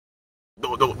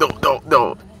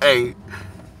No. Hey.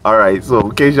 All right. So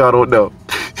in case y'all don't know,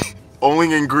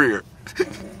 only in Greer,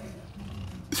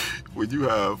 when you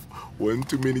have one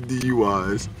too many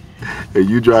DUIs and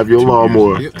you drive your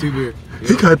lawnmower. Yep, 2 beers. Yep.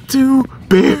 He got 2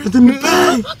 bears in the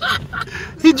bag.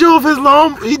 He drove his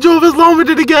lawnmower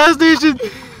to the gas station.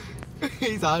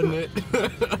 He's hiding it.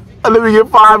 Let me get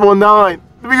 5 on 9.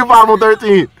 Let me get 5 on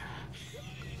 13.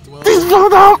 12. He's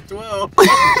filled out. 12.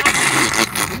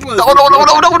 No.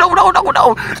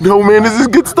 No, man, this is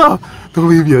good stuff. Don't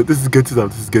leave yet. This is good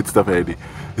stuff. This is good stuff, Andy.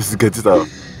 This is good stuff.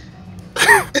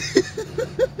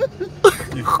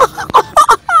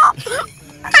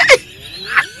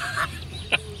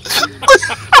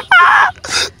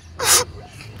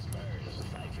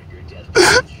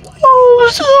 Oh,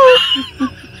 shit.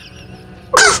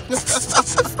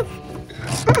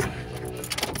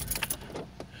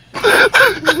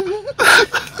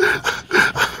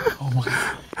 Oh my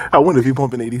God. I wonder if you're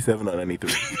pumping 87 on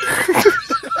 93.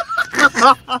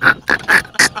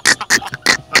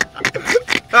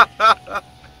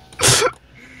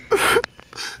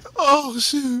 Oh,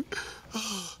 shoot.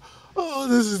 Oh,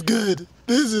 this is good.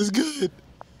 This is good.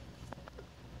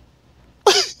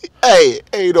 Hey,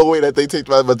 ain't no way that they take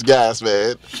that much gas,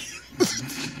 man.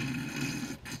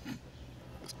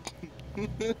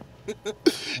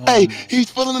 Hey, he's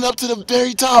filling it up to the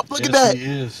very top. Look at that. He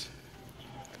is.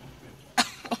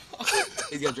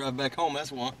 He's got to drive back home,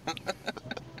 that's one.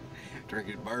 Drink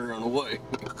his burger on the way.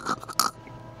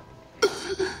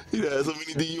 He had so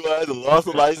many DUIs and lost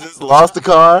the license, lost the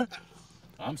car.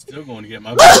 I'm still going to get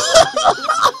my burger.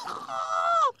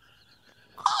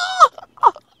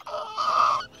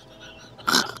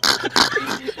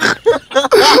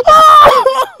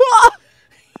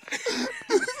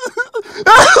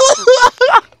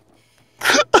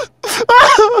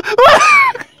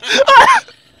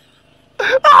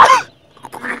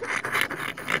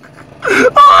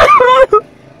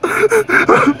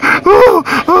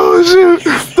 Oh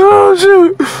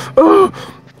shoot!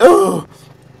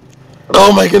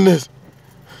 Oh my goodness!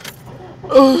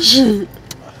 Oh shoot!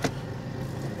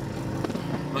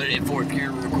 Put it in fourth gear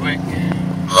real quick.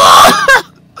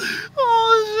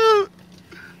 Oh shoot!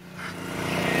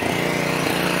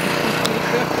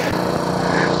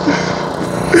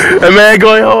 That man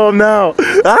going home now.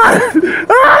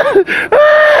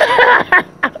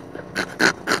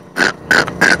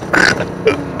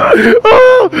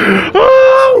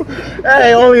 Oh!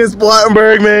 Hey, only in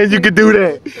Spartanburg, man, you can do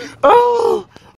that. Oh!